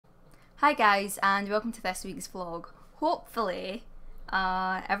Hi guys, and welcome to this week's vlog. Hopefully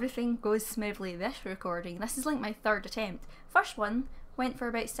everything goes smoothly this recording. This is like my third attempt. First one went for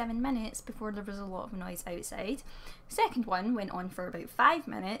about 7 minutes before there was a lot of noise outside. Second one went on for about 5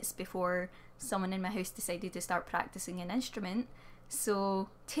 minutes before someone in my house decided to start practicing an instrument. So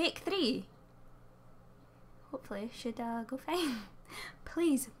take 3 hopefully should go fine.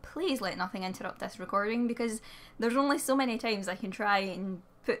 Please let nothing interrupt this recording, because there's only so many times I can try and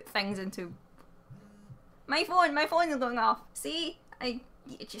put things into my phone is going off. See,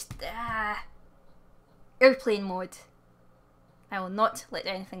 airplane mode. I will not let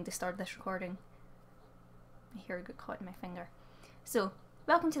anything disturb this recording. My hair got caught in my finger. So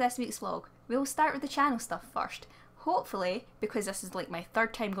welcome to this week's vlog. We'll start with the channel stuff first. Hopefully, because this is like my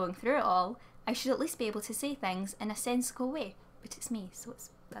third time going through it all, I should at least be able to say things in a sensible way. But it's me, so it's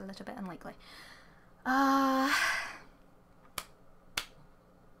a little bit unlikely.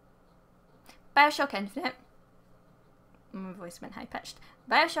 Bioshock Infinite. My voice went high pitched.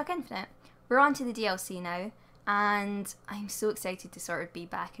 Bioshock Infinite. We're on to the DLC now, and I'm so excited to sort of be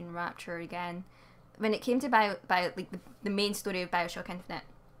back in Rapture again. When it came to the main story of Bioshock Infinite,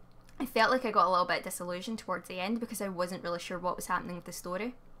 I felt like I got a little bit disillusioned towards the end because I wasn't really sure what was happening with the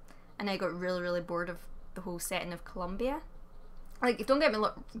story, and I got really bored of the whole setting of Columbia. Like, don't get me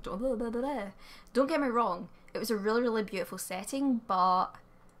wrong, it was a really beautiful setting, but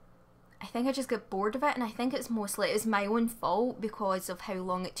I think I just got bored of it, and I think it's my own fault because of how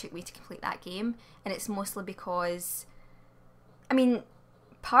long it took me to complete that game, and it's mostly because, I mean,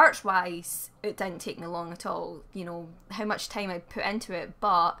 parts wise it didn't take me long at all, you know, how much time I put into it,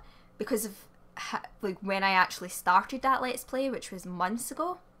 but because of like when I actually started that Let's Play, which was months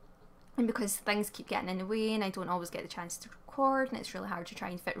ago, and because things keep getting in the way and I don't always get the chance to record, and it's really hard to try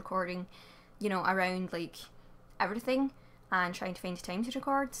and fit recording, you know, around like everything and trying to find time to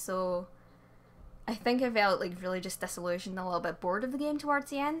record, so I think I felt like really just disillusioned and a little bit bored of the game towards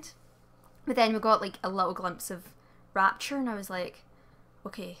the end. But then we got like a little glimpse of Rapture, and I was like,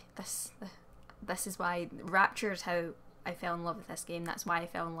 okay, this is why Rapture is how I fell in love with this game. That's why I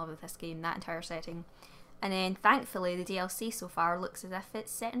fell in love with this game, that entire setting. And then thankfully the DLC so far looks as if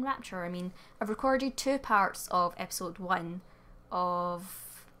it's set in Rapture. I mean, I've recorded 2 parts of episode 1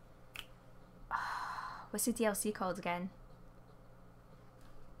 of what's the DLC called again?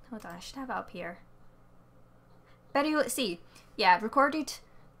 Hold on, I should have it up here. Burial at Sea. Yeah, I've recorded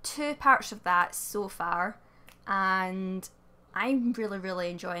 2 parts of that so far, and I'm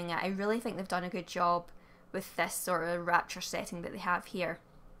really enjoying it. I really think they've done a good job with this sort of Rapture setting that they have here.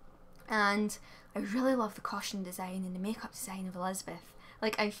 And I really love the costume design and the makeup design of Elizabeth.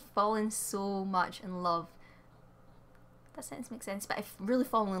 Like, I've fallen so much in love. That sentence makes sense, but I've really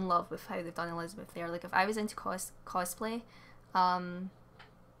fallen in love with how they've done Elizabeth there. Like, if I was into cosplay,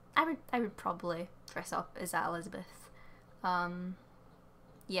 I would probably dress up as that Elizabeth.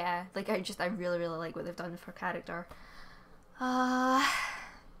 Yeah, like I really like what they've done with her character. And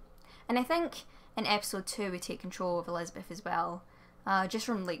I think in episode 2 we take control of Elizabeth as well. Just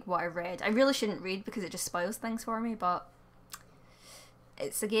from like what I read. I really shouldn't read because it just spoils things for me, but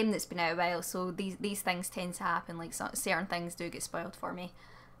it's a game that's been out a while, so these things tend to happen. Like, certain things do get spoiled for me,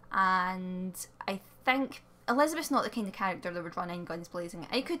 and I think Elizabeth's not the kind of character that would run in guns blazing.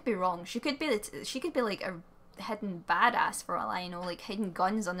 I could be wrong. She could be like a hidden badass for all I know, like hidden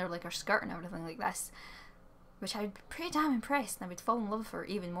guns under like her skirt and everything like this, which I'd be pretty damn impressed, and I would fall in love with her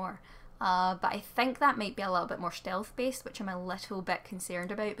even more. But I think that might be a little bit more stealth based, which I'm a little bit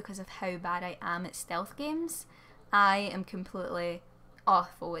concerned about because of how bad I am at stealth games. I am completely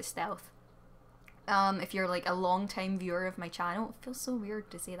awful at stealth. If you're like a long time viewer of my channel, it feels so weird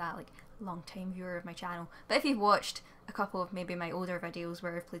to say that, like long time viewer of my channel, but if you've watched a couple of maybe my older videos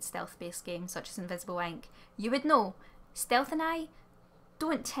where I've played stealth based games such as Invisible Ink, you would know stealth and I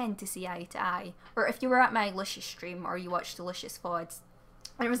don't tend to see eye to eye. Or if you were at my Licious stream or you watched Delicious VODs,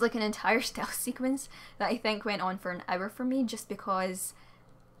 and it was like an entire stealth sequence that I think went on for an hour for me just because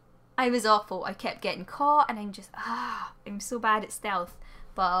I was awful. I kept getting caught, and I'm just, I'm so bad at stealth.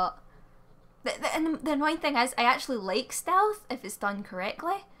 But the annoying thing is, I actually like stealth if it's done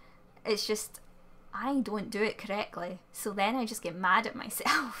correctly. It's just, I don't do it correctly. So then I just get mad at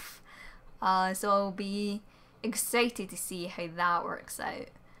myself. So I'll be excited to see how that works out.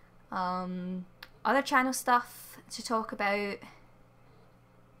 Other channel stuff to talk about.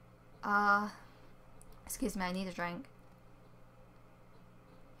 Excuse me, I need a drink.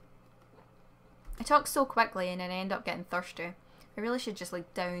 I talk so quickly and then I end up getting thirsty. I really should just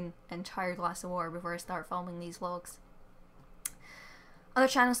like down an entire glass of water before I start filming these vlogs. Other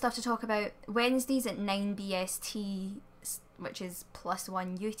channel stuff to talk about. Wednesdays at 9 BST which is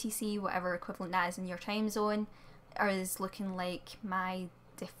 +1 UTC, whatever equivalent that is in your time zone, is looking like my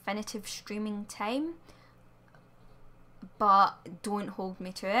definitive streaming time. But don't hold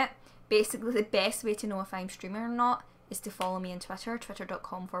me to it. Basically, the best way to know if I'm streaming or not is to follow me on Twitter,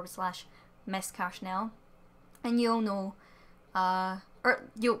 twitter.com/MsCarsonelle, and you'll know, I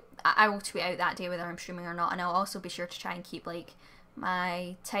will tweet out that day whether I'm streaming or not, and I'll also be sure to try and keep like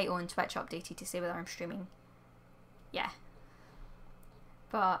my title on Twitch updated to say whether I'm streaming. Yeah.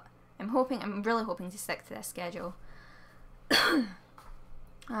 But I'm really hoping to stick to this schedule.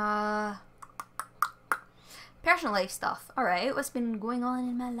 Personal life stuff. Alright, what's been going on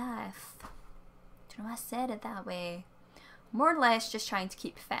in my life? Don't know why I said it that way. More or less just trying to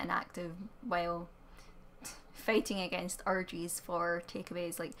keep fit and active while fighting against urges for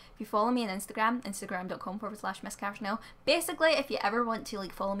takeaways. Like, if you follow me on Instagram, instagram.com/MsCarsonelle. Basically, if you ever want to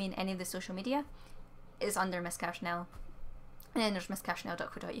like follow me in any of the social media, it's under MsCarsonelle. And then there's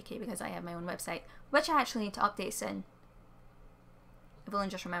MsCarsonelle.co.uk because I have my own website, which I actually need to update soon. I've only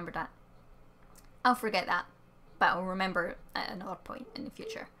just remembered that. I'll forget that, but I'll remember at another point in the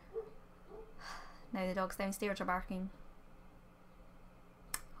future. Now the dogs downstairs are barking.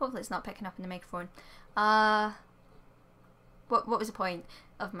 Hopefully it's not picking up in the microphone. What was the point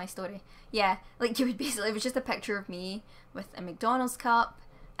of my story? Yeah, like you would basically, it was just a picture of me with a McDonald's cup,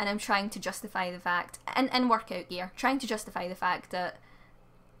 and I'm trying to justify the fact, and workout gear, trying to justify the fact that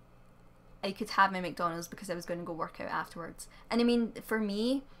I could have my McDonald's because I was going to go work out afterwards. And I mean, for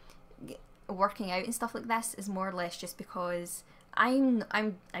me, working out and stuff like this is more or less just because I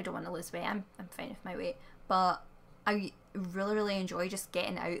don't want to lose weight. I'm fine with my weight, but I really enjoy just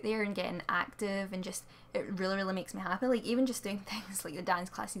getting out there and getting active, and just it really makes me happy. Like even just doing things like the dance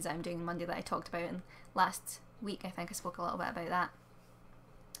classes that I'm doing on Monday that I talked about in last week. I think I spoke a little bit about that.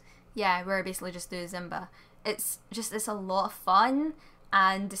 Yeah, where I basically just do Zumba. It's a lot of fun,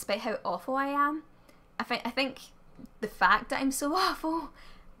 and despite how awful I am, I think the fact that I'm so awful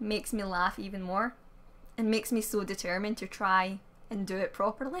makes me laugh even more, and makes me so determined to try and do it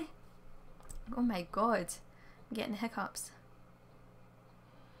properly. Oh my god, I'm getting hiccups.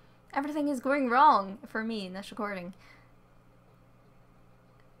 Everything is going wrong for me in this recording.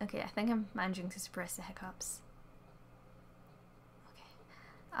 Okay, I think I'm managing to suppress the hiccups. Okay.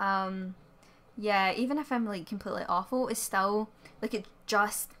 Yeah, even if I'm like completely awful, it's still like it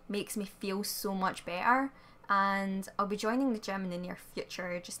just makes me feel so much better. And I'll be joining the gym in the near future.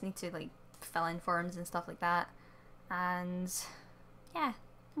 I just need to like fill in forms and stuff like that. And yeah,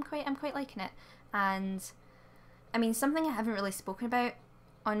 I'm quite liking it. And I mean, something I haven't really spoken about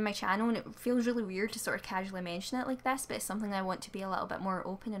on my channel, and it feels really weird to sort of casually mention it like this, but it's something I want to be a little bit more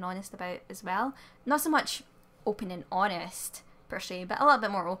open and honest about as well. Not so much open and honest per se, but a little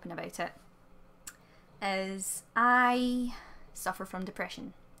bit more open about it. Is I suffer from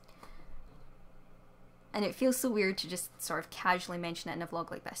depression. And it feels so weird to just sort of casually mention it in a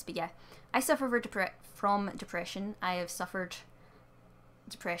vlog like this, but yeah, I suffer from depression. I have suffered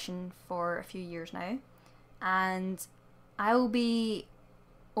depression for a few years now, and I will be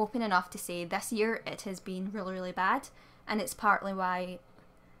open enough to say this year it has been really bad, and it's partly why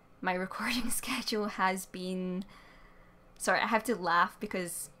my recording schedule has been, sorry, I have to laugh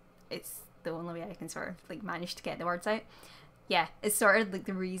because it's the only way I can sort of like manage to get the words out. Yeah, it's sort of like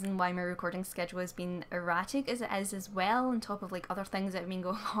the reason why my recording schedule has been erratic as it is as well, on top of like other things that have been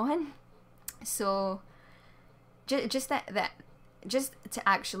going on. So just to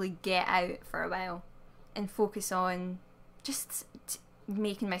actually get out for a while and focus on just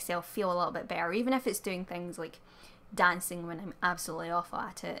making myself feel a little bit better, even if it's doing things like dancing when I'm absolutely awful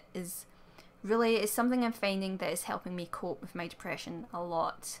at it, is something I'm finding that is helping me cope with my depression a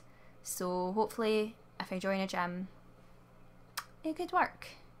lot. So hopefully if I join a gym, it could work.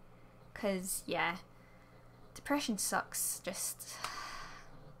 Because yeah, depression sucks.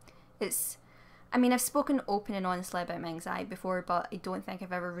 I mean, I've spoken open and honestly about my anxiety before, but I don't think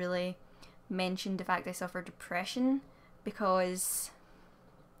I've ever really mentioned the fact I suffer depression, because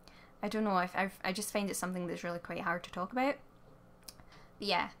I don't know, I just find it something that's really quite hard to talk about. But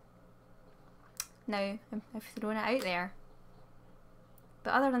yeah, now I've thrown it out there.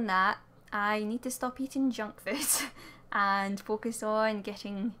 But other than that, I need to stop eating junk food and focus on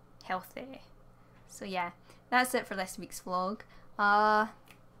getting healthy. So yeah, that's it for this week's vlog.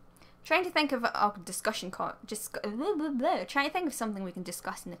 Trying to think of a discussion trying to think of something we can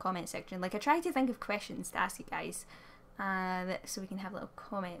discuss in the comment section. Like I tried to think of questions to ask you guys, so we can have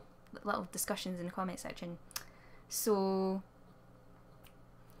little discussions in the comment section. So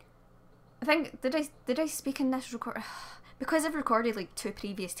I think did I speak in this record? Because I've recorded like 2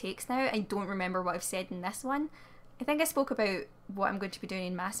 previous takes now, I don't remember what I've said in this one. I think I spoke about what I'm going to be doing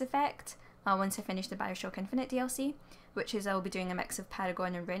in Mass Effect once I finish the Bioshock Infinite DLC, which is I'll be doing a mix of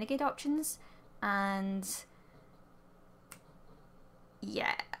Paragon and Renegade options, and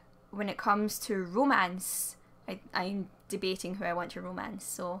yeah, when it comes to romance, I'm debating who I want to romance,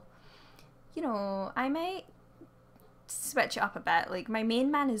 so, you know, I might switch it up a bit. Like, my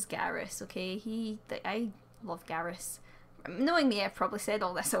main man is Garrus, okay? I love Garrus. Knowing me, I've probably said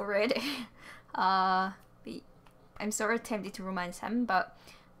all this already. But I'm sort of tempted to romance him, but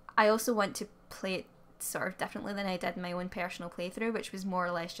I also want to play it sort of differently than I did in my own personal playthrough, which was more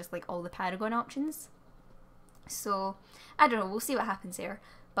or less just like all the Paragon options. So, I don't know, we'll see what happens there.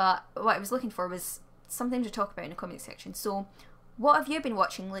 But what I was looking for was something to talk about in the comment section. So, what have you been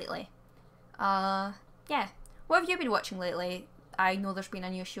watching lately? Yeah, what have you been watching lately? I know there's been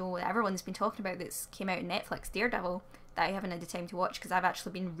a new show that everyone's been talking about that's came out on Netflix, Daredevil, that I haven't had the time to watch because I've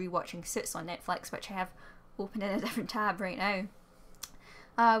actually been rewatching Suits on Netflix, which I have open in a different tab right now.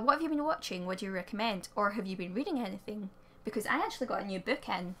 What have you been watching? What do you recommend? Or have you been reading anything? Because I actually got a new book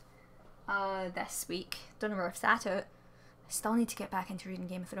in this week. Don't know where I've sat it. I still need to get back into reading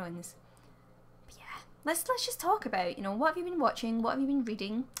Game of Thrones. But yeah, let's just talk about, you know, what have you been watching? What have you been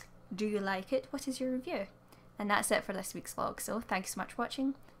reading? Do you like it? What is your review? And that's it for this week's vlog. So thanks so much for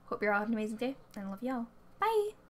watching. Hope you're all having an amazing day, and I love you all. Bye!